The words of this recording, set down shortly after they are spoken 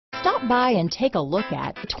Stop by and take a look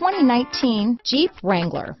at the 2019 Jeep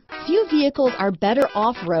Wrangler. Few vehicles are better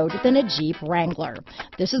off-road than a Jeep Wrangler.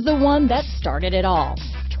 This is the one that started it all.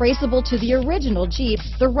 Traceable to the original Jeep,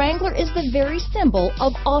 the Wrangler is the very symbol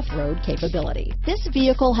of off-road capability. This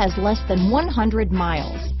vehicle has less than 100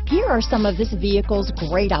 miles. Here are some of this vehicle's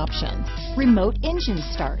great options: remote engine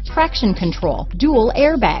start, traction control, dual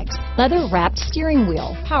airbags, leather-wrapped steering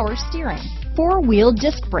wheel, power steering, four-wheel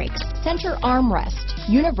disc brakes, center armrest,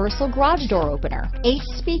 universal garage door opener, 8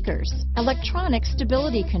 speakers, electronic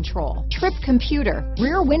stability control, trip computer,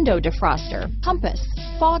 rear window defroster, compass,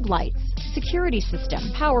 fog lights, security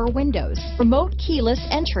system, power windows, remote keyless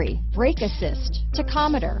entry, brake assist,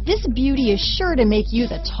 tachometer. This beauty is sure to make you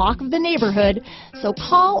the talk of the neighborhood, so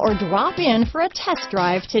call or drop in for a test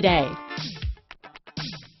drive today.